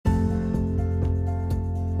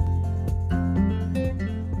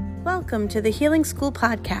Welcome to the Healing School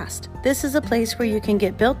Podcast. This is a place where you can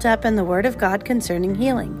get built up in the Word of God concerning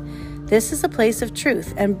healing. This is a place of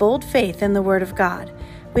truth and bold faith in the Word of God.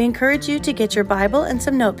 We encourage you to get your Bible and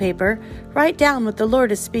some notepaper, write down what the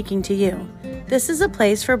Lord is speaking to you. This is a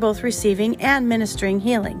place for both receiving and ministering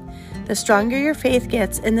healing. The stronger your faith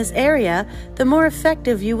gets in this area, the more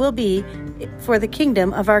effective you will be for the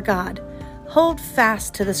kingdom of our God. Hold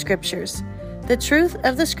fast to the Scriptures. The truth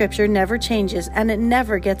of the Scripture never changes and it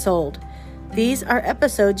never gets old. These are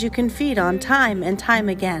episodes you can feed on time and time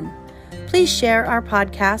again. Please share our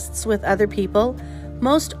podcasts with other people.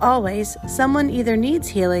 Most always, someone either needs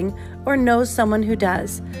healing or knows someone who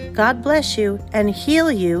does. God bless you and heal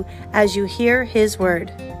you as you hear His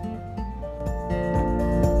Word.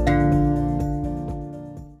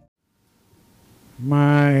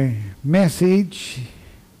 My message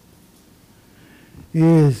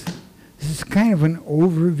is, this is kind of an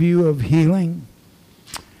overview of healing,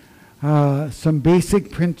 some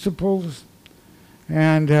basic principles,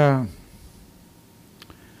 and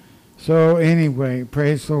so anyway,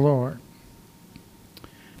 praise the Lord.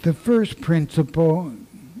 The first principle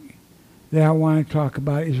that I want to talk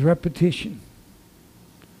about is repetition.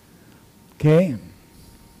 Okay?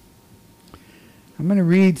 I'm going to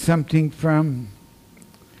read something from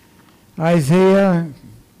Isaiah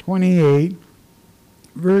 28,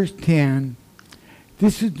 verse 10.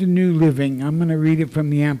 This is the New Living. I'm going to read it from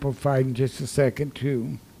the Amplified in just a second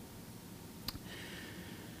too.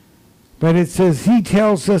 But it says, He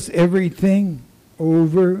tells us everything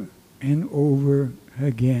over and over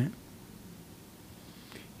again.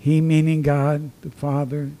 He meaning God, the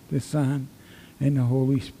Father, the Son, and the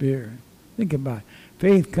Holy Spirit. Think about it.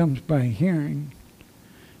 Faith comes by hearing,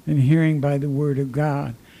 and hearing by the Word of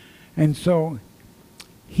God. And so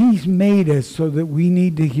He's made us so that we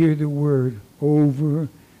need to hear the Word over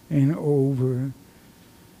and over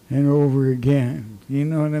and over again. You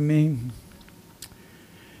know what I mean?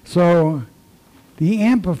 So the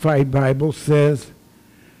Amplified Bible says,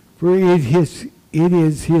 for it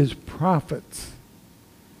is His prophets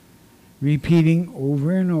repeating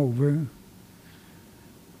over and over,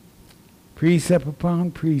 precept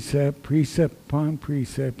upon precept, precept upon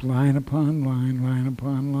precept, line upon line, line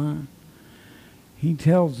upon line. He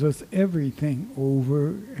tells us everything over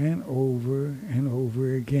and over and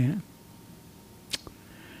over again.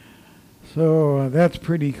 So that's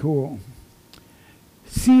pretty cool.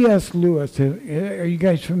 C.S. Lewis, are you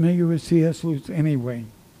guys familiar with C.S. Lewis? Anyway,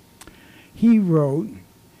 he wrote,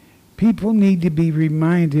 people need to be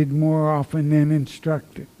reminded more often than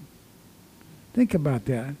instructed. Think about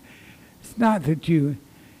that. It's not that you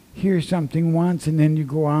hear something once and then you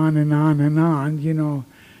go on and on and on, you know.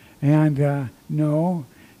 And no,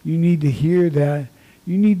 you need to hear that.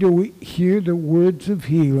 You need to hear the words of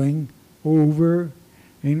healing over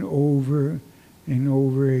and over and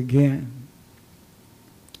over again.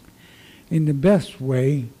 And the best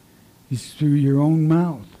way is through your own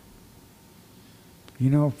mouth.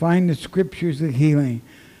 You know, find the Scriptures of healing.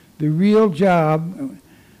 The real job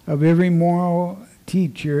of every moral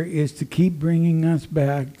teacher is to keep bringing us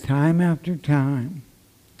back time after time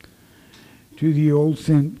to the old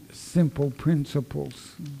simple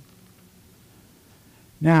principles.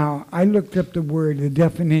 Now, I looked up the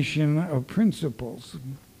definition of principles,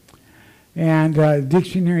 and the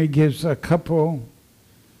dictionary gives a couple,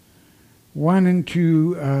 1 and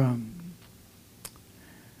 2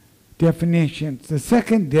 definitions. The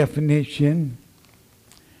second definition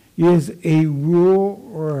is a rule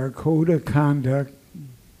or a code of conduct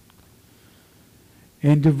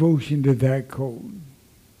and devotion to that code.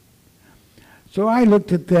 So I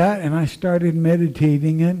looked at that and I started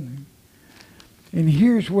meditating it. And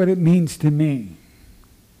here's what it means to me.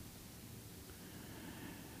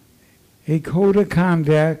 A code of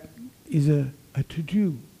conduct is a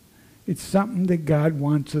to-do. It's something that God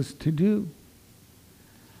wants us to do.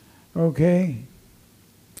 Okay?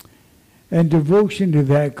 And devotion to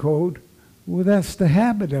that code, well, that's the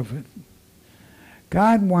habit of it.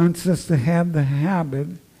 God wants us to have the habit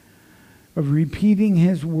of repeating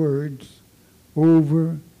His words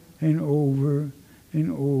over and over and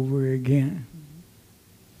over again.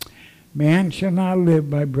 Man shall not live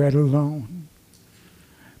by bread alone,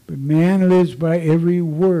 but man lives by every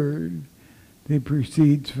word that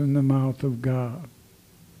proceeds from the mouth of God.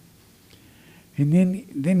 And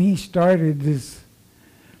then he started this,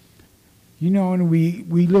 you know, when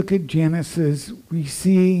we look at Genesis, we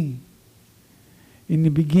see in the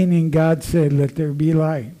beginning God said, let there be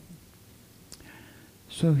light.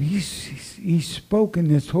 So he's spoken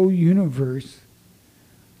this whole universe,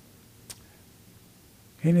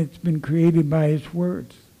 and it's been created by His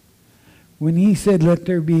words. when he said, "Let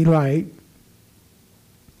there be light,"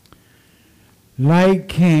 light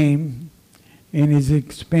came and is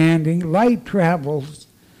expanding. Light travels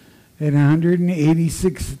at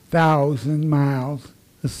 186,000 miles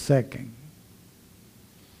a second.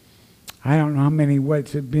 I don't know how many,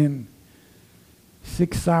 what's it been,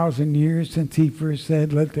 6,000 years since he first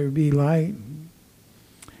said, "Let there be light."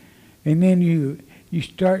 And then you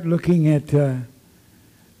start looking at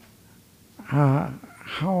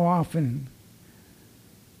how often,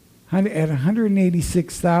 at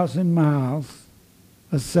 186,000 miles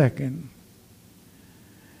a second,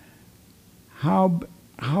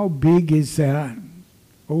 how big is that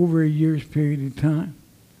over a year's period of time?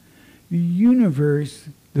 The universe,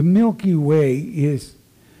 the Milky Way, is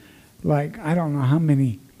like, I don't know how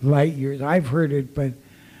many light years. I've heard it, but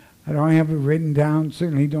I don't have it written down.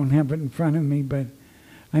 Certainly don't have it in front of me, but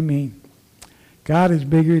I mean, God is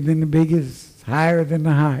bigger than the biggest, higher than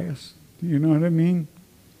the highest. You know what I mean?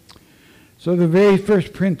 So the very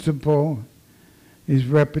first principle is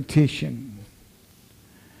repetition.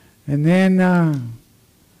 And then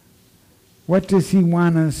what does he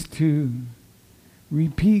want us to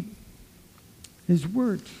repeat? His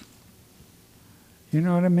words. You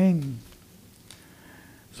know what I mean?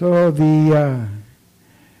 So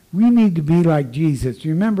we need to be like Jesus.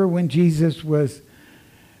 Remember when Jesus was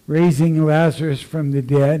raising Lazarus from the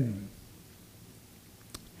dead?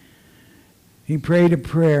 He prayed a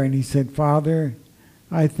prayer and he said, "Father,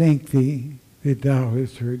 I thank thee that thou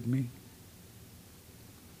hast heard me."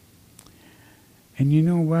 And you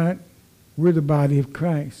know what? We're the body of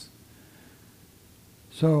Christ.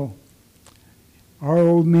 So our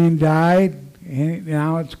old man died, and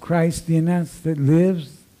now it's Christ in us that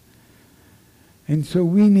lives. And so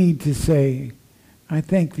we need to say, "I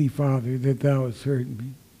thank thee, Father, that thou hast heard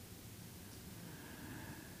me."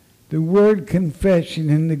 The word confession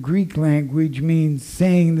in the Greek language means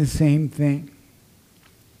saying the same thing.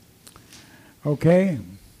 Okay?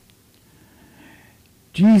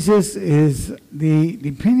 Jesus is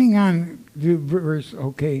depending on the verse,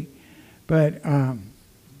 okay, but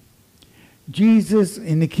Jesus,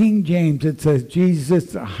 in the King James, it says,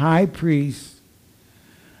 Jesus, the high priest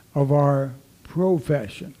of our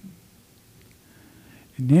profession.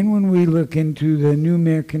 And then when we look into the New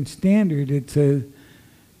American Standard, it says,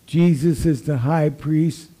 Jesus is the high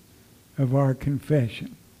priest of our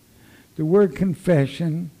confession. The word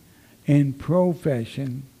confession and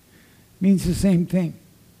profession means the same thing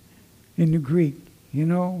in the Greek. You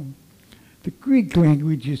know, the Greek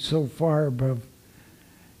language is so far above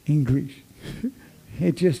English.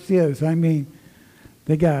 It just is. I mean,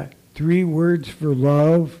 they got 3 words for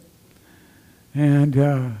love, and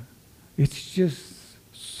it's just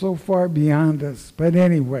so far beyond us. But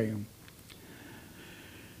anyway,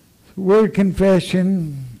 the word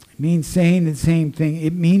confession means saying the same thing.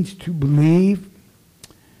 It means to believe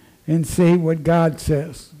and say what God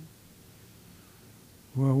says.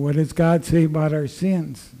 Well, what does God say about our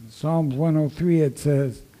sins? In Psalms 103, it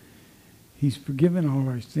says, He's forgiven all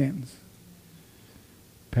our sins.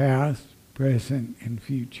 Past, present, and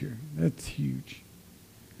future. That's huge.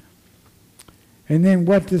 And then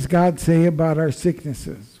what does God say about our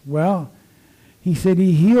sicknesses? Well, He said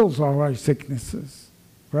He heals all our sicknesses.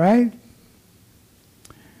 Right?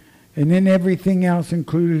 And then everything else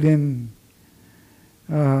included in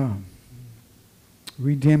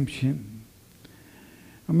redemption.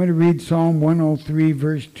 I'm going to read Psalm 103,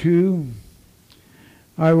 verse 2.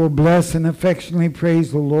 I will bless and affectionately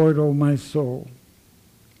praise the Lord, O my soul.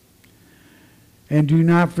 And do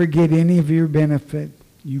not forget any of your benefit.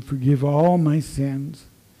 You forgive all my sins.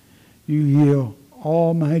 You heal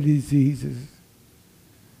all my diseases.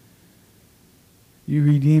 You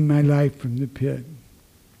redeem my life from the pit.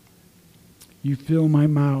 You fill my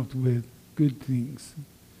mouth with good things.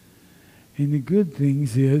 And the good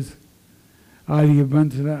things is, out of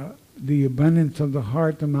the abundance of the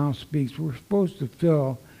heart, the mouth speaks. We're supposed to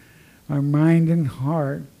fill our mind and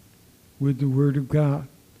heart with the Word of God.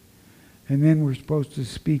 And then we're supposed to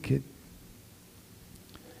speak it.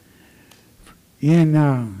 In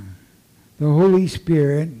the Holy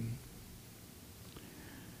Spirit,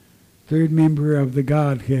 third member of the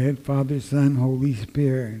Godhead, Father, Son, Holy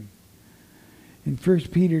Spirit. In 1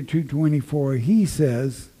 Peter 2:24, he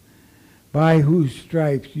says, by whose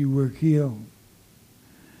stripes you were healed.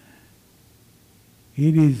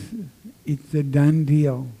 It's a done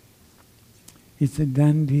deal. It's a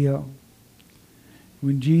done deal.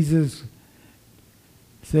 When Jesus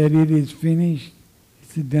said it is finished,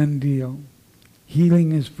 it's a done deal.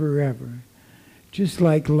 Healing is forever. Just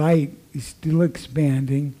like light is still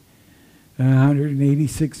expanding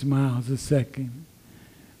 186 miles a second.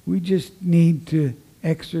 We just need to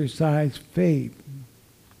exercise faith.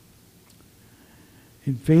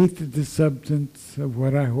 And faith is the substance of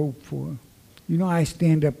what I hope for. You know, I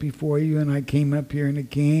stand up before you, and I came up here in a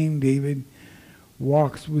cane. David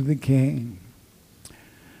walks with a cane.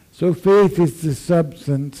 So faith is the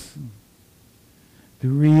substance, the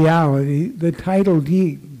reality, the title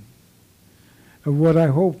deed of what I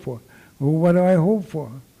hope for. Well, what do I hope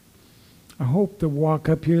for? I hope to walk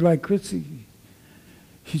up here like Chrissy.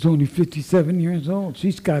 She's only 57 years old.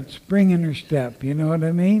 She's got spring in her step, you know what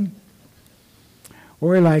I mean?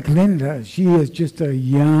 Or like Linda, she is just a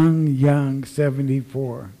young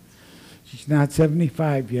 74. She's not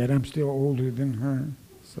 75 yet. I'm still older than her.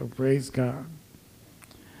 So praise God.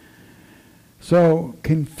 So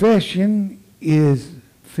confession is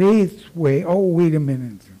faith's way. Oh, wait a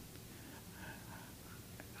minute.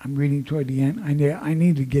 I'm reading toward the end. I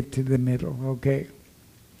need to get to the middle, okay?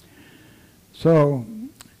 So,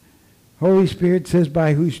 Holy Spirit says,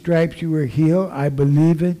 by whose stripes you were healed. I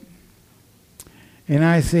believe it. And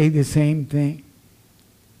I say the same thing.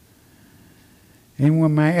 And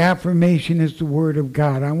when my affirmation is the Word of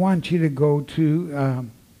God, I want you to go to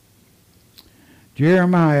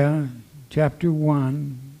Jeremiah chapter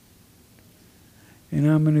 1. And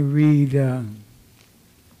I'm going to read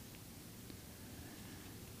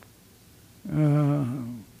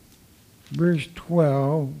verse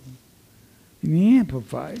 12 in the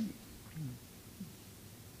Amplified.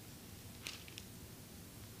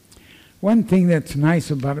 One thing that's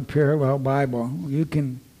nice about a parallel Bible, you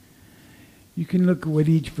can look at what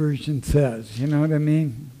each version says. You know what I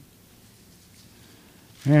mean?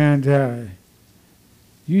 And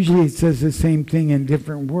usually it says the same thing in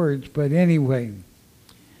different words, but anyway,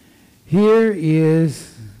 here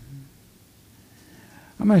is,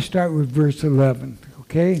 I'm going to start with verse 11,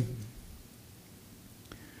 okay?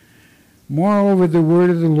 Moreover, the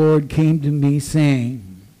word of the Lord came to me, saying,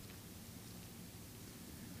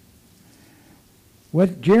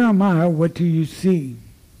 Jeremiah, what do you see?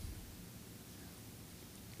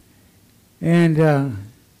 And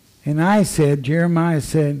I said, Jeremiah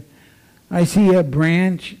said, I see a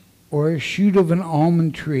branch or a shoot of an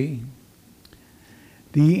almond tree,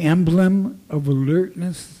 the emblem of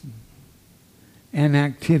alertness and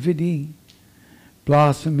activity,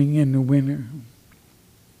 blossoming in the winter.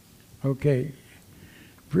 Okay.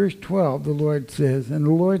 Verse 12, the Lord says, and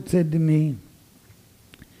the Lord said to me,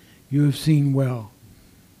 you have seen well.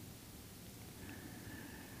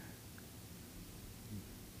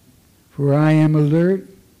 For I am alert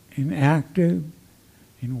and active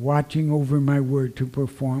and watching over my word to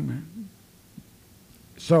perform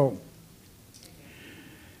it. So,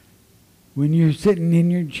 when you're sitting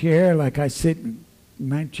in your chair, like I sit in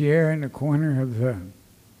my chair in the corner of the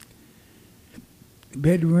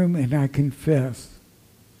bedroom, and I confess,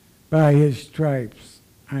 by his stripes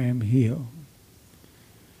I am healed.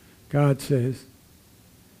 God says,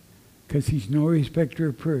 because he's no respecter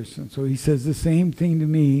of person. So he says the same thing to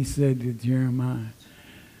me he said to Jeremiah.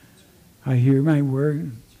 I hear my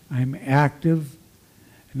word, I'm active,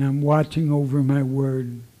 and I'm watching over my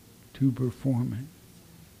word to perform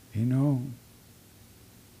it. You know?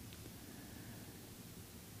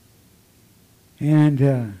 And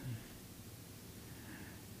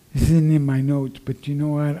this isn't in my notes, but you know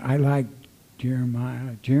what? I like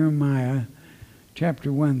Jeremiah. Jeremiah chapter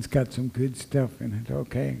 1's got some good stuff in it,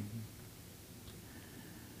 okay?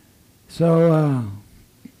 So,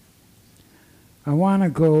 I want to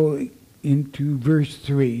go into verse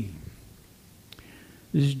 3.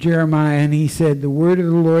 This is Jeremiah, and he said, the word of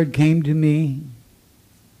the Lord came to me.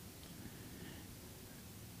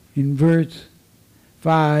 In verse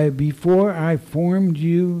 5, before I formed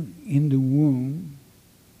you in the womb,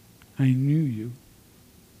 I knew you.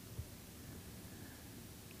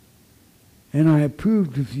 And I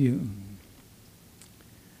approved of you.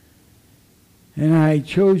 And I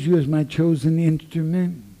chose you as my chosen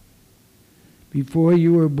instrument. Before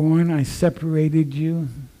you were born, I separated you,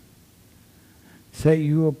 set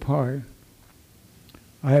you apart.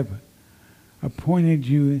 I have appointed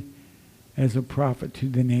you as a prophet to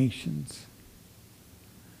the nations.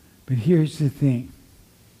 But here's the thing.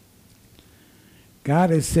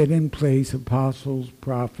 God has set in place apostles,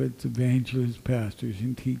 prophets, evangelists, pastors,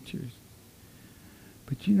 and teachers.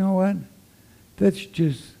 But you know what? That's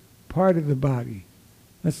just part of the body.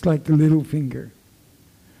 That's like the little finger.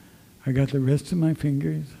 I got the rest of my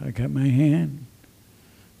fingers. I got my hand,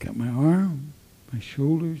 got my arm, my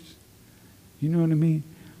shoulders. You know what I mean?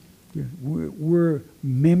 We're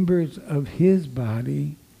members of his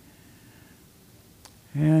body.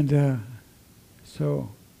 And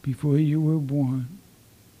so, before you were born,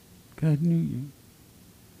 God knew you.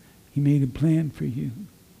 He made a plan for you.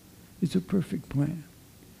 It's a perfect plan.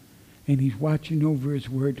 And He's watching over His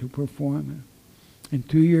word to perform it. And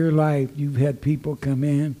through your life, you've had people come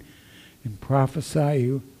in and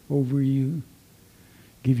prophesy over you,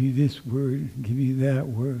 give you this word, give you that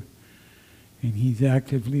word. And He's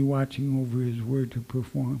actively watching over His word to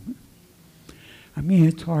perform it. I mean,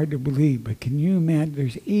 it's hard to believe, but can you imagine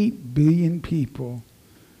there's 8 billion people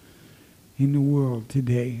in the world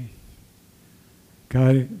today.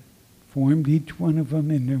 God formed each one of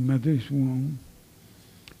them in their mother's womb,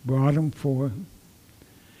 brought them forth,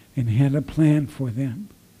 and had a plan for them.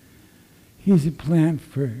 He has a plan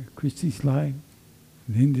for Christy's life,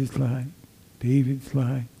 Linda's life, David's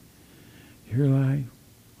life, your life,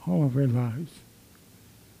 all of our lives.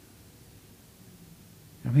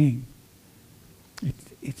 I mean,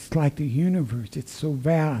 it's like the universe. It's so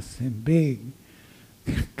vast and big.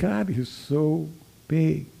 God is so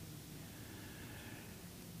big.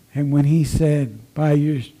 And when He said, by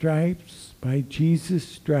your stripes, by Jesus'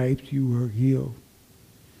 stripes, you were healed.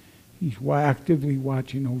 He's actively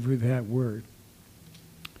watching over that word.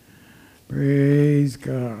 Praise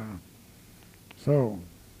God. So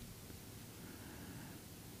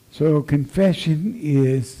confession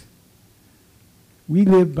is, we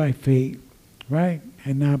live by faith, right?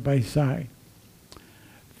 And not by sight.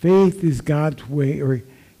 Faith is God's way, or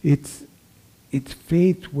it's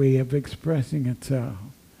faith's way of expressing itself.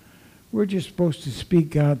 We're just supposed to speak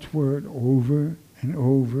God's word over and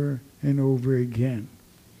over and over again.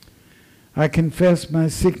 I confess my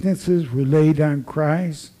sicknesses were laid on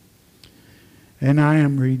Christ, and I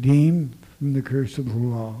am redeemed from the curse of the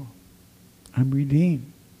law. I'm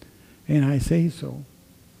redeemed. And I say so,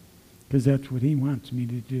 because that's what He wants me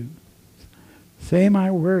to do. Say my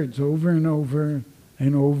words over and over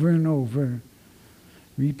and over and over.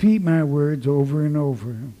 Repeat my words over and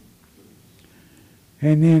over.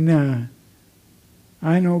 And then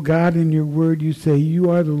I know, God, in your word you say, you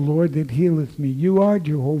are the Lord that healeth me. You are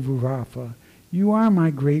Jehovah Rapha. You are my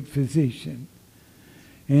great physician.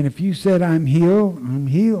 And if you said I'm healed, I'm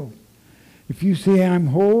healed. If you say I'm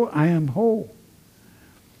whole, I am whole.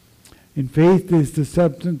 And faith is the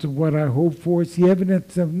substance of what I hope for. It's the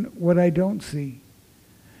evidence of what I don't see.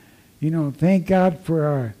 You know, thank God for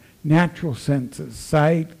our natural senses,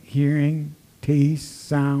 sight, hearing, taste,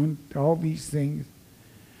 sound, all these things.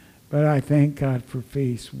 But I thank God for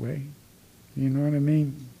faith's way. You know what I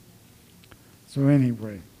mean? So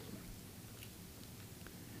anyway.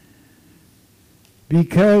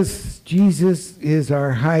 Because Jesus is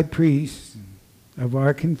our high priest of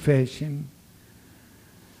our confession,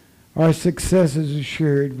 our success is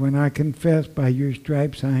assured when I confess by your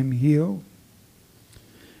stripes I am healed.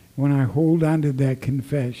 When I hold on to that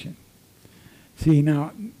confession. See,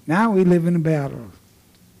 now we live in a battle.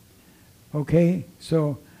 Okay?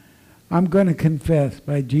 So I'm going to confess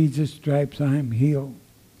by Jesus' stripes I am healed.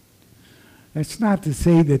 That's not to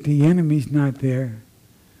say that the enemy's not there.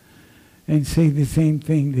 And say the same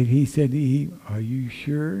thing that he said to Eve. Are you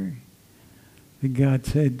sure that God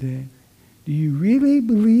said that? Do you really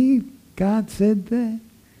believe God said that?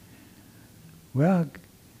 Well,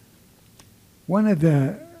 one of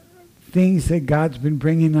the things that God's been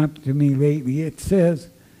bringing up to me lately, it says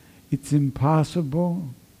it's impossible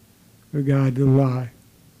for God to lie.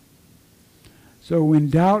 So when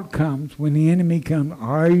doubt comes, when the enemy comes,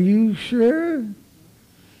 are you sure?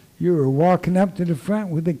 You were walking up to the front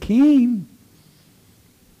with a cane.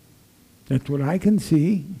 That's what I can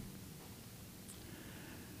see.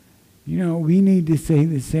 You know, we need to say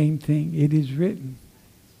the same thing. It is written.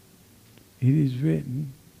 It is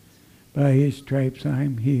written. By his stripes I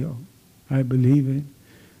am healed. I believe it.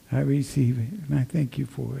 I receive it. And I thank you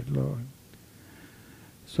for it, Lord.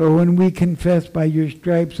 So when we confess by your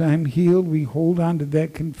stripes I am healed, we hold on to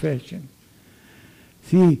that confession.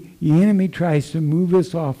 See, the enemy tries to move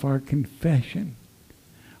us off our confession,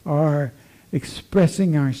 our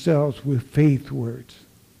expressing ourselves with faith words.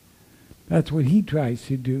 That's what he tries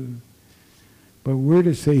to do. But we're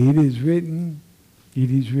to say, it is written, it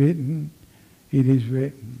is written, it is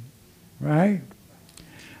written. Right?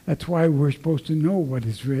 That's why we're supposed to know what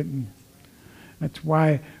is written. That's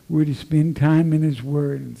why we're to spend time in his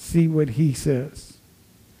word and see what he says.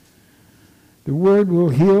 The word will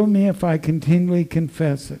heal me if I continually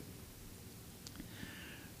confess it.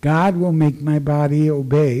 God will make my body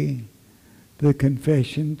obey the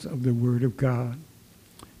confessions of the word of God.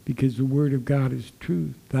 Because the word of God is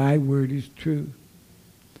truth. Thy word is truth.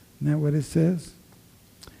 Isn't that what it says?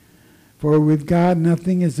 For with God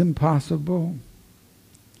nothing is impossible.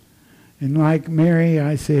 And like Mary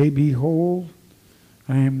I say, behold,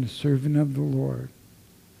 I am the servant of the Lord.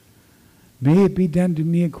 May it be done to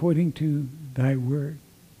me according to thy word.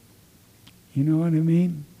 You know what I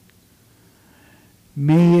mean?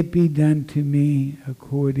 May it be done to me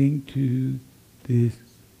according to this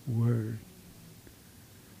word.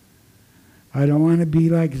 I don't want to be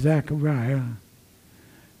like Zechariah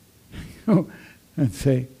and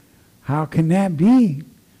say, how can that be?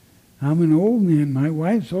 I'm an old man. My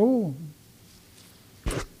wife's old.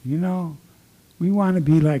 You know, we want to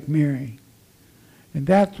be like Mary. And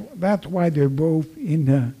that's why they're both in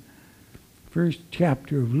the first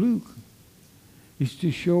chapter of Luke, is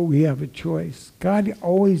to show we have a choice. God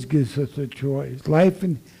always gives us a choice. Life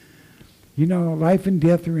and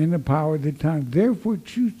death are in the power of the tongue. Therefore,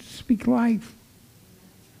 choose to speak life.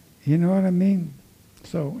 You know what I mean?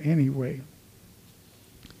 So, anyway.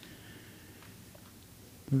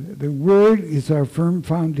 The Word is our firm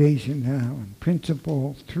foundation now. And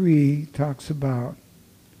Principle 3 talks about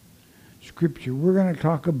Scripture. We're going to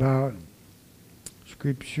talk about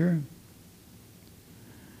Scripture.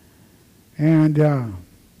 And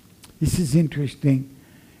this is interesting.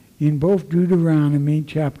 In both Deuteronomy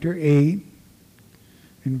chapter 8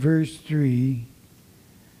 and verse 3,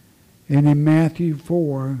 and in Matthew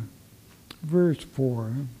 4, verse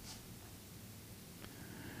 4,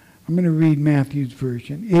 I'm going to read Matthew's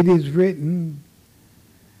version. It is written,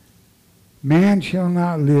 man shall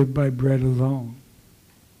not live by bread alone,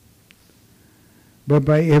 but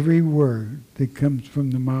by every word that comes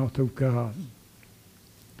from the mouth of God.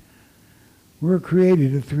 We're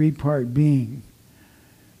created a three-part being,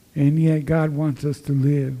 and yet God wants us to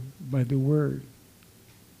live by the word.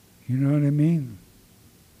 You know what I mean?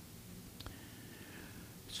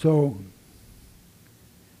 So,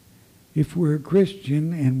 if we're a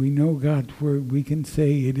Christian and we know God's word, we can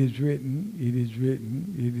say it is written, it is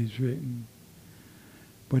written, it is written.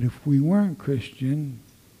 But if we weren't Christian,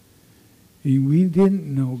 and we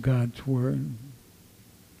didn't know God's word,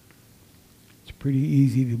 it's pretty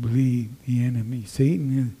easy to believe the enemy.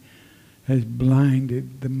 Satan has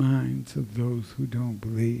blinded the minds of those who don't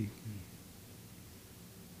believe.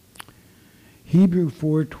 Hebrews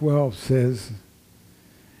 4:12 says,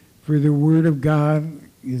 for the word of God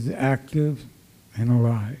is active and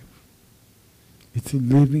alive. It's a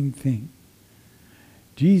living thing.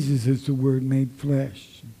 Jesus is the Word made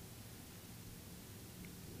flesh.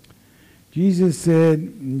 Jesus said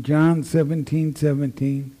in John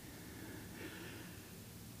 17:17,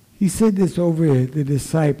 he said this over the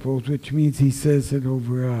disciples, which means he says it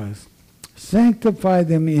over us. Sanctify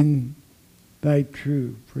them in thy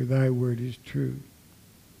truth, for thy word is true.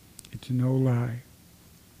 It's no lie.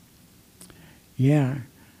 Yeah.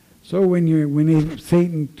 So when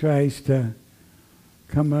Satan tries to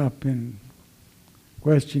come up and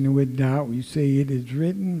question you with doubt, you say it is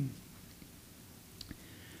written,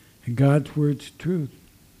 and God's word's truth.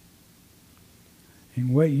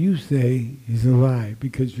 And what you say is a lie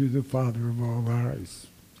because you're the father of all lies.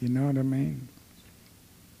 You know what I mean?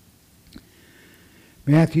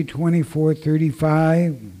 Matthew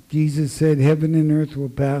 24:35, Jesus said, heaven and earth will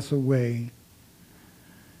pass away,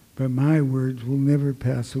 but my words will never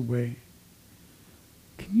pass away.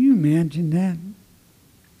 Can you imagine that?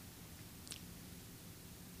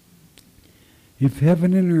 If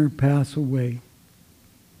heaven and earth pass away,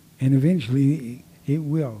 and eventually it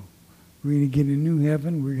will. We're going to get a new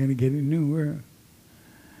heaven, we're going to get a new earth.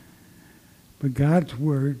 But God's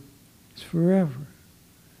word is forever.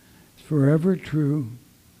 It's forever true.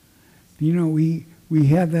 You know, we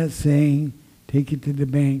have that saying, take it to the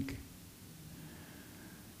bank.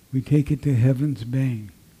 We take it to heaven's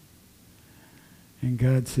bank. And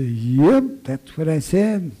God says, yep, that's what I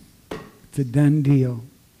said. It's a done deal.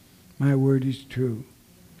 My word is true.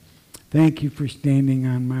 Thank you for standing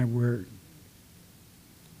on my word.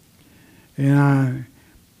 And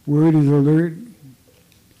word is alert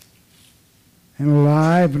and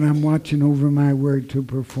alive, and I'm watching over my word to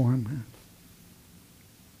perform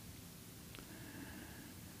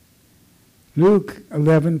it. Luke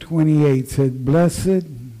 11:28 said, blessed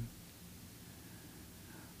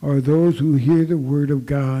are those who hear the word of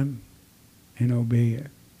God and obey it.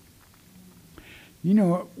 You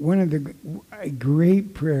know, a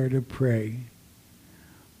great prayer to pray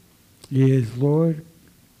is, Lord,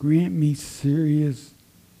 grant me serious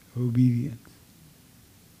obedience.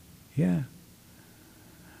 Yeah.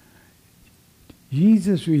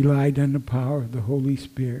 Jesus relied on the power of the Holy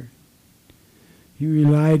Spirit. He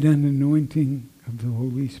relied on the anointing of the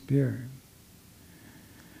Holy Spirit.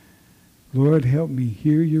 Lord, help me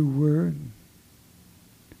hear your word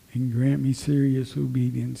and grant me serious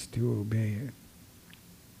obedience to obey it.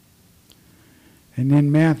 And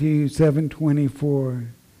then Matthew 7:24,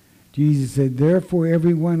 Jesus said, therefore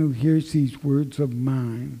everyone who hears these words of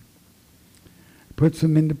mine, puts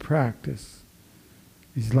them into practice,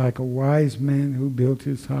 is like a wise man who built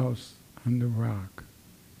his house on the rock.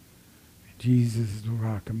 Jesus is the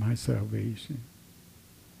rock of my salvation.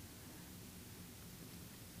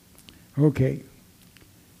 Okay.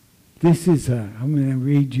 This is I'm going to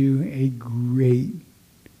read you a great,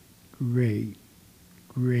 great,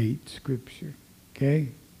 great scripture. Okay?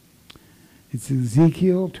 It's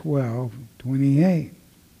Ezekiel 12:28.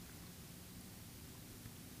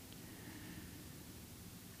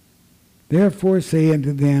 Therefore say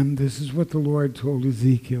unto them, this is what the Lord told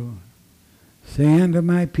Ezekiel, say unto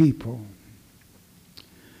my people,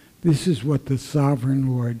 this is what the sovereign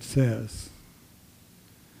Lord says,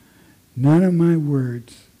 none of my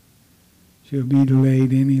words shall be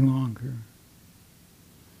delayed any longer.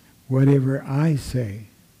 Whatever I say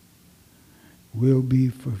will be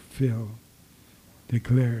fulfilled,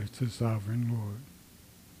 declares the sovereign Lord.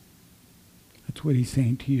 That's what he's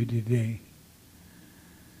saying to you today.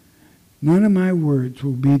 None of my words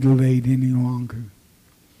will be delayed any longer.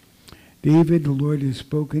 David, the Lord has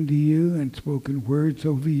spoken to you and spoken words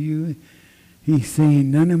over you. He's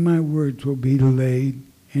saying, none of my words will be delayed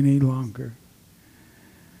any longer.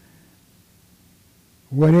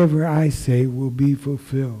 Whatever I say will be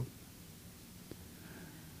fulfilled.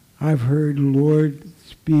 I've heard the Lord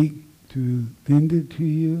speak through Linda to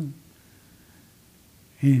you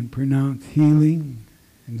and pronounce healing.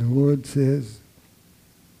 And the Lord says,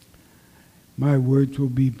 my words will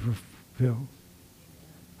be fulfilled.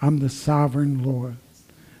 I'm the sovereign Lord.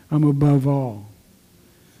 I'm above all.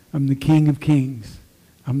 I'm the King of kings.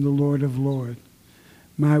 I'm the Lord of lords.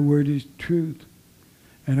 My word is truth.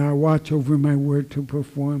 And I watch over my word to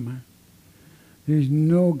perform it. There's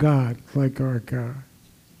no God like our God.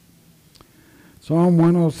 Psalm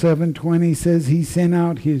 107:20 says he sent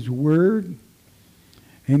out his word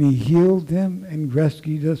and he healed them and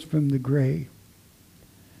rescued us from the grave.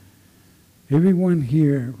 Everyone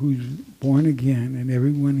here who's born again, and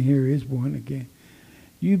everyone here is born again,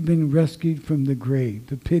 you've been rescued from the grave,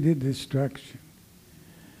 the pit of destruction.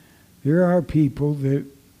 There are people that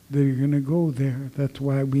are going to go there. That's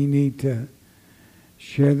why we need to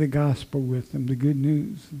share the gospel with them, the good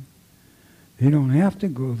news. They don't have to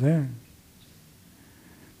go there.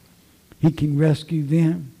 He can rescue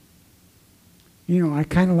them. You know, I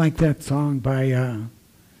kind of like that song by, I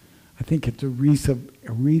think it's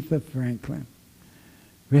Aretha Franklin.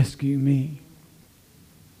 Rescue me.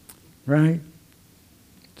 Right?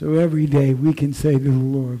 So every day we can say to the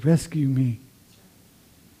Lord, rescue me.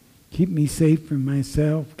 Keep me safe from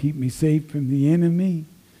myself. Keep me safe from the enemy.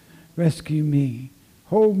 Rescue me.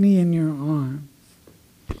 Hold me in your arms.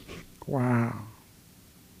 Wow.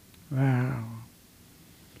 Wow.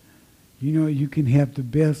 You know, you can have the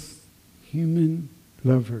best human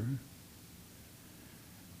lover,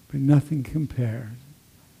 but nothing compares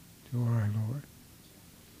to our Lord.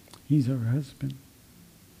 He's our husband.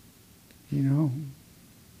 You know.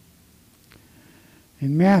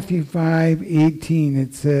 In Matthew 5:18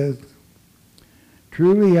 it says,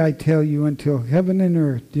 truly I tell you, until heaven and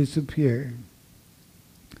earth disappear,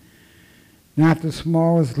 not the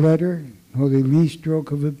smallest letter nor the least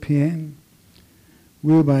stroke of a pen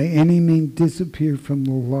will by any means disappear from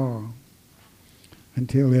the law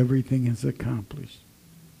until everything is accomplished.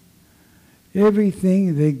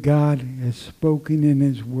 Everything that God has spoken in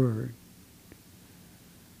his word,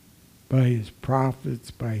 by his prophets,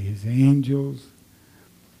 by his angels,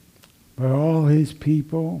 by all his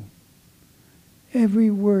people, every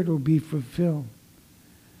word will be fulfilled.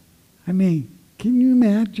 I mean, can you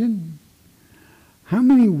imagine how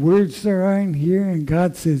many words there are in here, and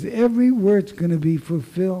God says every word's going to be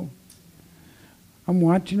fulfilled. I'm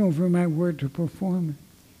watching over my word to perform it.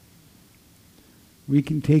 We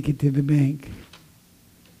can take it to the bank.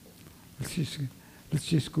 Let's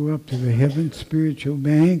just go up to the Heaven Spiritual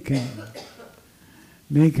Bank and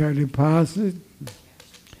make our deposit.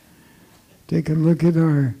 Take a look at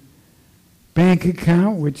our bank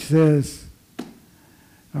account, which says,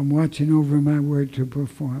 I'm watching over my word to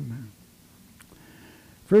perform it.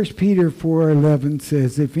 1 Peter 4:11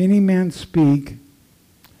 says, if any man speak,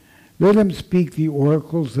 let him speak the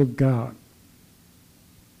oracles of God.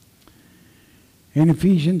 In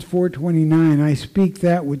Ephesians 4:29, I speak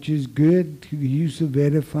that which is good to the use of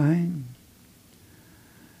edifying.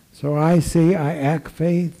 So I say I act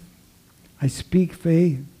faith, I speak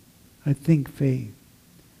faith, I think faith.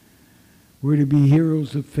 We're to be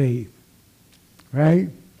heroes of faith, right?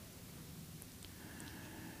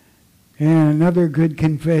 And another good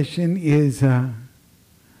confession is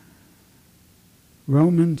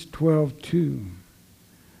Romans 12:2.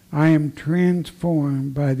 I am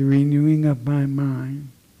transformed by the renewing of my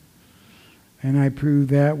mind, and I prove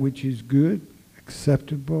that which is good,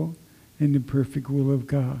 acceptable, and the perfect will of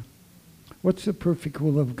God. What's the perfect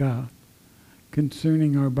will of God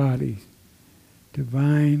concerning our bodies?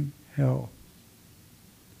 Divine health.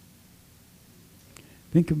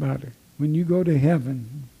 Think about it. When you go to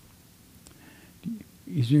heaven,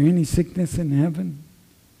 is there any sickness in heaven?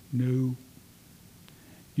 No.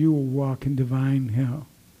 You will walk in divine health.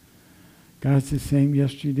 God's the same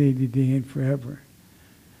yesterday, today, and forever.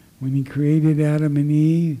 When he created Adam and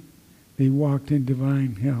Eve, they walked in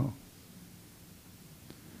divine health.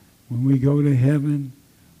 When we go to heaven,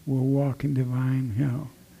 we'll walk in divine health.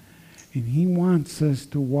 And he wants us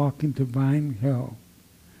to walk in divine health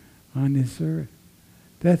on this earth.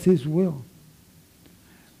 That's his will.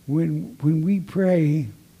 When we pray,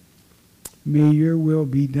 may your will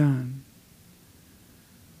be done.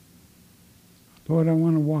 Lord, I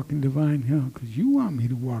want to walk in divine health because you want me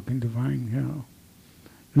to walk in divine health.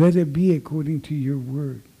 Let it be according to your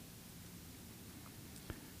word.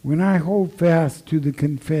 When I hold fast to the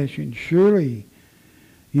confession, surely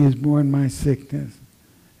he has borne my sickness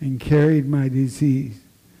and carried my disease,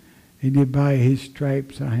 and that by his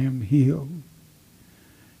stripes I am healed.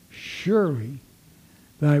 Surely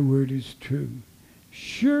thy word is true.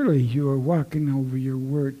 Surely you are walking over your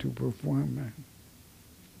word to perform it.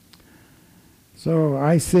 So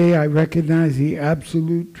I say I recognize the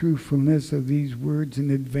absolute truthfulness of these words in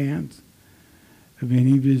advance of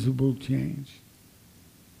any visible change.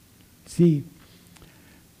 See,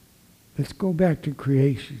 let's go back to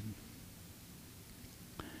creation.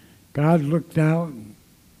 God looked out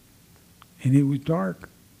and it was dark.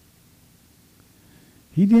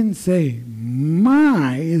 He didn't say,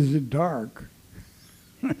 my, is it dark.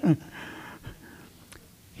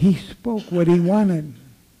 He spoke what he wanted.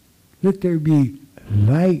 Let there be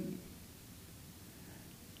light.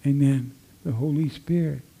 And then the Holy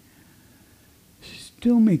Spirit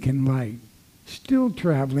still making light, still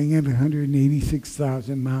traveling at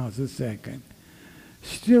 186,000 miles a second,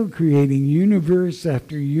 still creating universe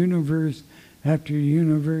after universe after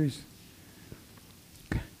universe.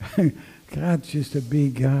 God's just a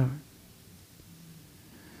big God.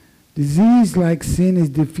 Disease like sin is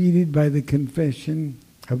defeated by the confession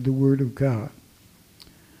of the Word of God.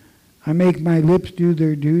 I make my lips do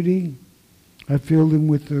their duty. I fill them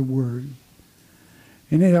with the Word.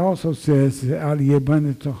 And it also says, out of the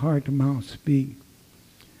abundance of heart, the mouth speaks.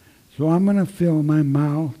 So I'm going to fill my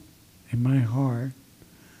mouth and my heart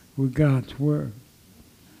with God's Word.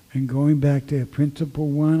 And going back to principle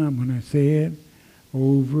 1, I'm going to say it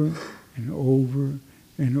over and over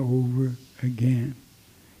and over again.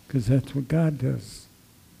 Because that's what God does.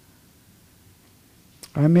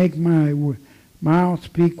 I make my mouth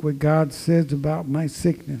speak what God says about my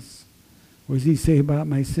sickness. What does he say about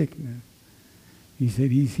my sickness? He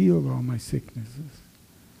said he's healed all my sicknesses.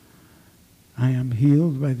 I am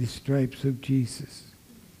healed by the stripes of Jesus.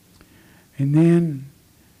 And then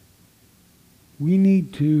we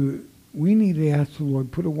need to ask the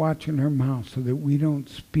Lord, put a watch on our mouth so that we don't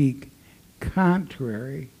speak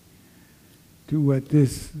contrary to what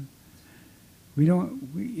this,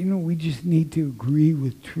 we just need to agree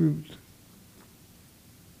with truth.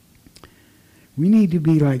 We need to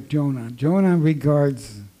be like Jonah. Jonah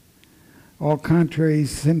regards all contrary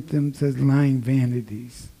symptoms as lying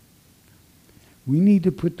vanities. We need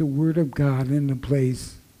to put the Word of God in the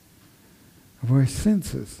place of our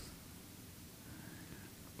senses.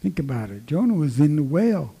 Think about it. Jonah was in the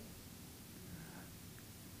whale.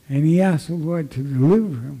 And he asked the Lord to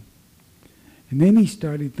deliver him. And then he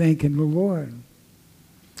started thanking the Lord.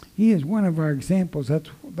 He is one of our examples.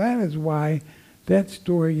 That is why that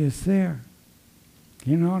story is there.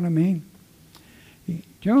 You know what I mean?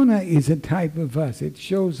 Jonah is a type of us. It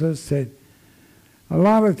shows us that a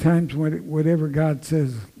lot of times whatever God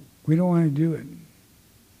says, we don't want to do it.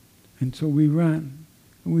 And so we run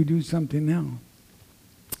and we do something else.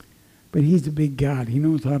 But he's a big God. He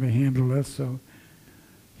knows how to handle us. So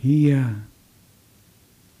he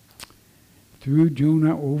threw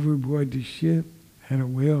Jonah overboard the ship, had a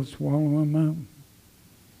whale swallow him up.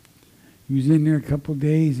 He was in there a couple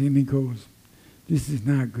days and he goes, this is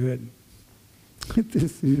not good.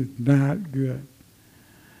 This is not good.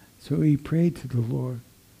 So he prayed to the Lord.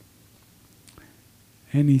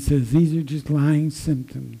 And he says, these are just lying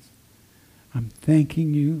symptoms. I'm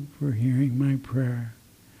thanking you for hearing my prayer.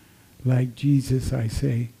 Like Jesus, I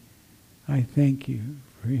say, I thank you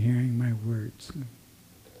for hearing my words.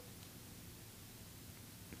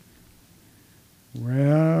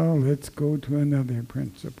 Well, let's go to another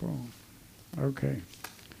principle. Okay.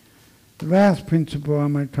 The last principle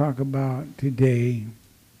I'm going to talk about today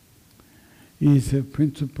is the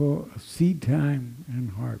principle of seed time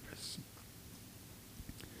and harvest.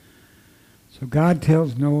 So God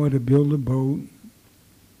tells Noah to build a boat,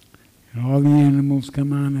 and all the animals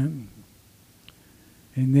come on it,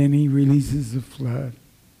 and then he releases the flood,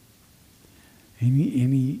 and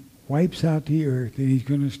he wipes out the earth, and he's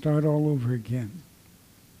going to start all over again.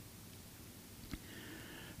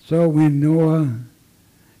 So when Noah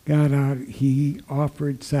got out, he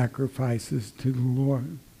offered sacrifices to the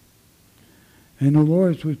Lord. And the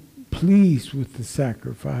Lord was pleased with the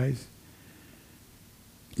sacrifice.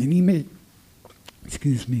 And he made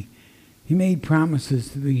promises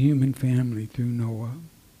to the human family through Noah.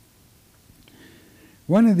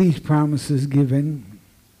 One of these promises given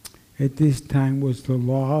at this time was the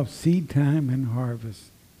law of seed time and harvest.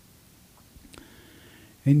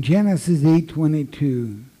 In Genesis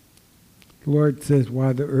 8:22, the Lord says,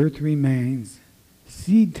 while the earth remains,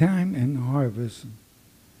 seed time and harvest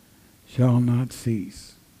shall not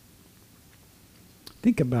cease.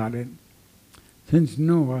 Think about it. Since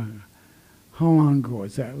Noah, how long ago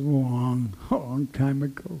is that? A long time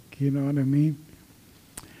ago. You know what I mean?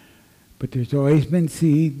 But there's always been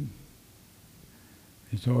seed.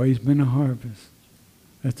 There's always been a harvest.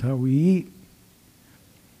 That's how we eat.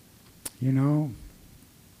 You know?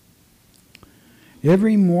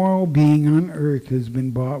 Every moral being on earth has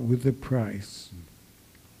been bought with a price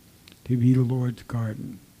to be the Lord's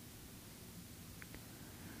garden,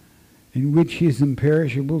 in which his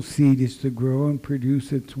imperishable seed is to grow and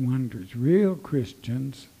produce its wonders. Real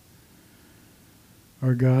Christians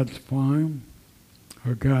are God's farm,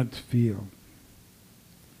 are God's field.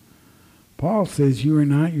 Paul says you are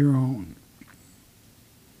not your own.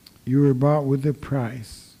 You were bought with a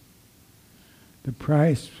price. The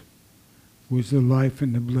price was the life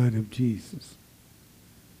and the blood of Jesus.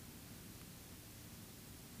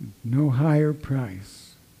 No higher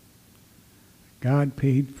price. God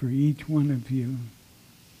paid for each one of you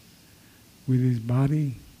with his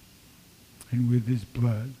body and with his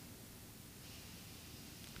blood.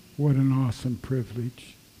 What an awesome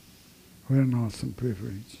privilege. What an awesome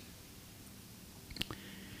privilege.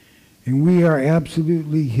 And we are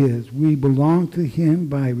absolutely his. We belong to him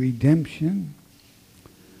by redemption.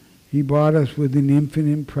 He bought us with an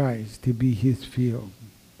infinite price to be his field.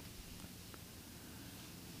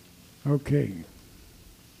 Okay.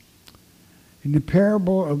 In the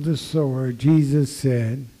parable of the sower, Jesus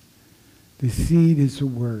said, the seed is the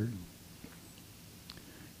word.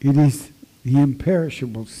 It is the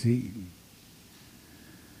imperishable seed.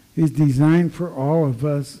 His design for all of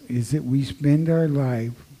us is that we spend our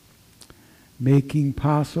life making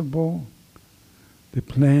possible the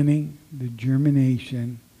planting, the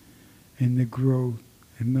germination, and the growth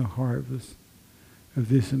and the harvest of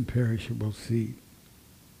this imperishable seed.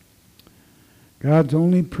 God's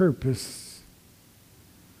only purpose,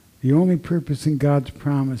 the only purpose in God's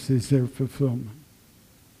promise is their fulfillment.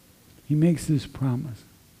 He makes this promise.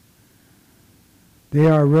 They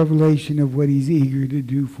are a revelation of what he's eager to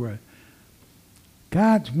do for us.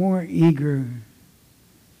 God's more eager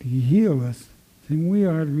to heal us than we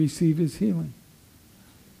are to receive his healing.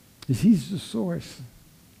 Because he's the source.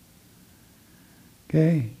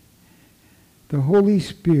 Okay? The Holy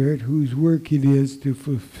Spirit, whose work it is to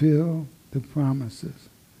fulfill the promises,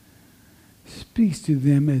 speaks to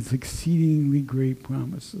them as exceedingly great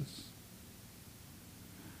promises.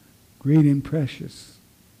 Great and precious.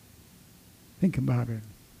 Think about it.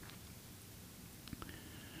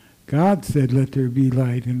 God said, let there be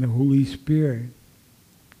light, and the Holy Spirit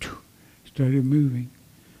started moving.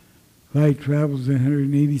 Light travels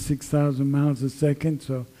 186,000 miles a second,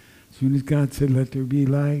 so as soon as God said, let there be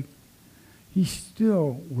light, he's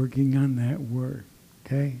still working on that word,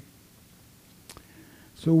 okay?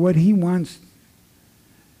 So what he wants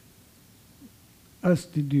us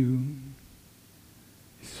to do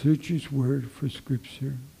is search his word for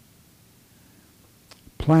Scripture.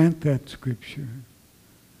 Plant that Scripture.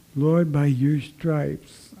 Lord, by your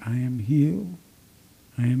stripes I am healed,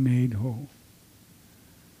 I am made whole.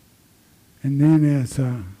 And then as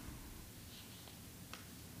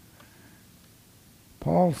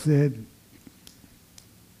Paul said,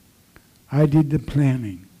 I did the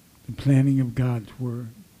planting of God's word.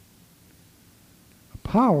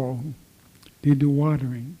 Apollo did the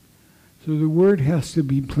watering. So the word has to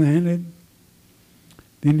be planted,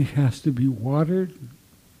 then it has to be watered,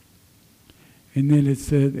 and then it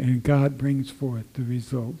said, and God brings forth the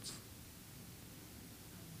results.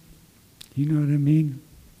 You know what I mean?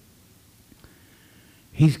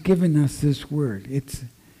 He's given us this word.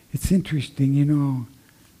 It's interesting, you know.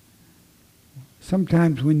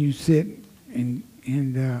 Sometimes when you sit and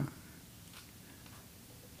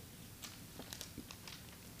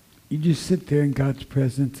you just sit there in God's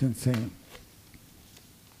presence and say,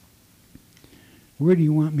 where do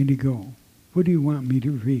you want me to go? What do you want me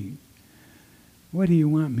to read? What do you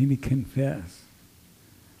want me to confess?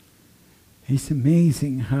 It's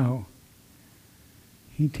amazing how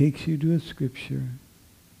he takes you to a scripture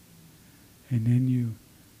and then you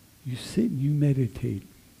sit and you meditate.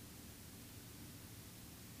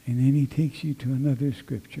 And then he takes you to another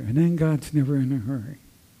scripture. And then God's never in a hurry.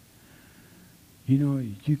 You know,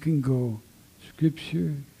 you can go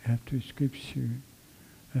scripture after scripture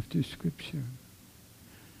after scripture.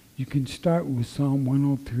 You can start with Psalm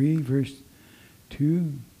 103, verse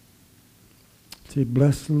 2. Say,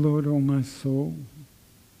 bless the Lord, O my soul.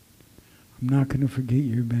 I'm not going to forget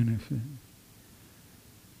your benefit.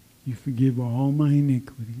 You forgive all my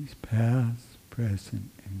iniquities, past, present,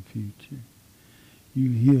 and future. You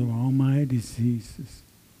heal all my diseases,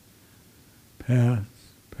 past,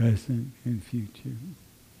 present, and future.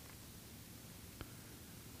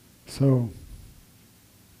 So,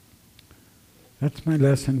 that's my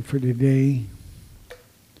lesson for today.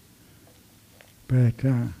 But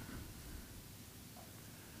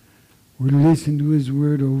we'll listen to his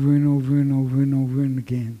word over and over and over and over and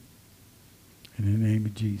again. In the name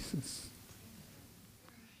of Jesus.